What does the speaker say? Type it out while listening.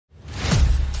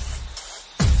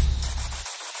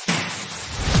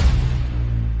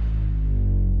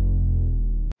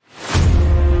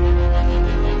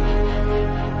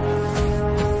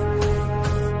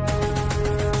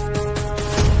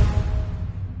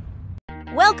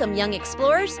Welcome, young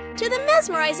explorers, to the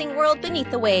mesmerizing world beneath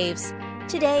the waves.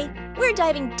 Today, we're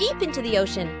diving deep into the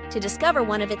ocean to discover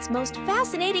one of its most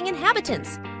fascinating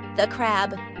inhabitants, the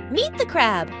crab. Meet the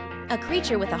crab, a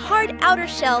creature with a hard outer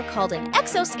shell called an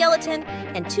exoskeleton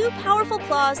and two powerful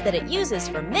claws that it uses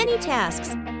for many tasks.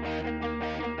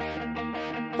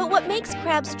 But what makes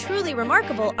crabs truly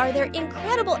remarkable are their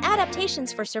incredible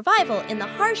adaptations for survival in the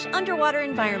harsh underwater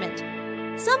environment.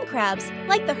 Some crabs,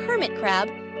 like the hermit crab,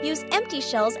 use empty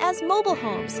shells as mobile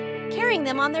homes, carrying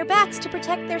them on their backs to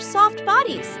protect their soft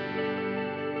bodies.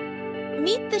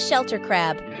 Meet the shelter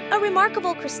crab, a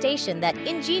remarkable crustacean that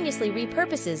ingeniously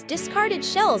repurposes discarded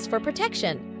shells for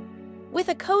protection. With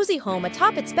a cozy home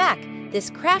atop its back, this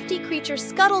crafty creature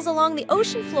scuttles along the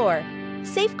ocean floor,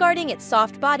 safeguarding its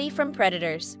soft body from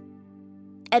predators.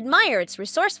 Admire its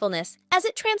resourcefulness as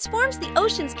it transforms the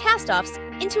ocean's cast-offs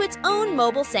into its own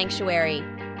mobile sanctuary.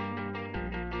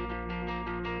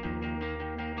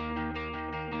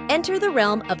 Enter the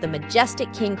realm of the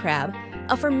majestic king crab,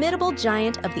 a formidable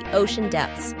giant of the ocean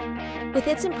depths. With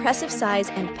its impressive size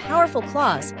and powerful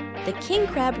claws, the king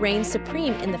crab reigns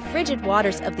supreme in the frigid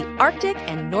waters of the Arctic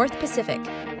and North Pacific.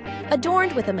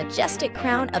 Adorned with a majestic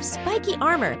crown of spiky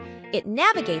armor, it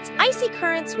navigates icy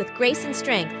currents with grace and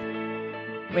strength.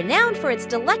 Renowned for its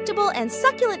delectable and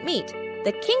succulent meat,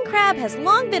 the king crab has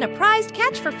long been a prized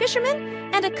catch for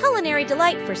fishermen and a culinary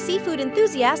delight for seafood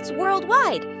enthusiasts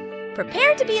worldwide.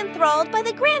 Prepare to be enthralled by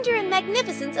the grandeur and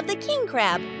magnificence of the king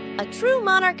crab, a true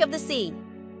monarch of the sea.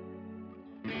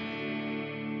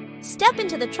 Step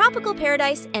into the tropical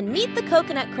paradise and meet the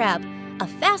coconut crab, a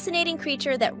fascinating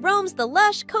creature that roams the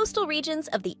lush coastal regions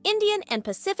of the Indian and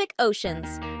Pacific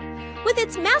Oceans. With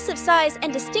its massive size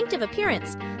and distinctive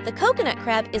appearance, the coconut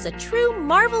crab is a true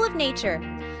marvel of nature.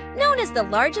 Known as the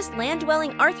largest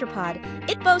land-dwelling arthropod,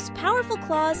 it boasts powerful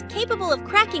claws capable of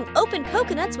cracking open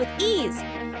coconuts with ease.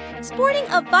 Sporting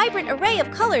a vibrant array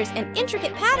of colors and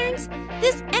intricate patterns,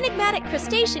 this enigmatic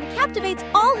crustacean captivates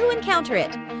all who encounter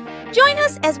it. Join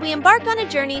us as we embark on a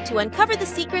journey to uncover the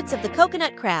secrets of the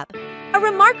coconut crab, a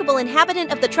remarkable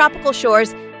inhabitant of the tropical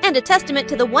shores and a testament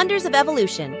to the wonders of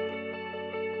evolution.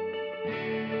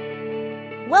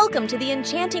 Welcome to the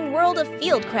enchanting world of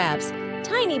field crabs,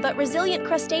 tiny but resilient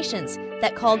crustaceans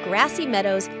that call grassy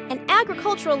meadows and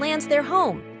agricultural lands their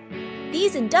home.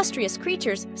 These industrious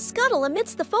creatures scuttle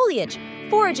amidst the foliage,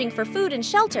 foraging for food and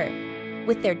shelter.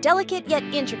 With their delicate yet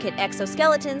intricate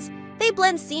exoskeletons, they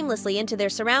blend seamlessly into their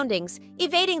surroundings,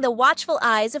 evading the watchful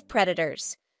eyes of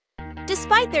predators.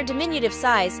 Despite their diminutive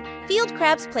size, field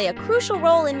crabs play a crucial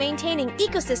role in maintaining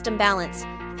ecosystem balance,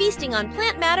 feasting on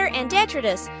plant matter and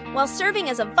detritus while serving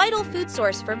as a vital food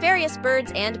source for various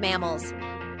birds and mammals.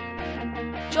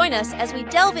 Join us as we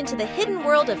delve into the hidden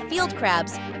world of field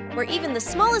crabs, where even the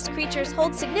smallest creatures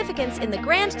hold significance in the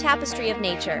grand tapestry of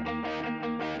nature.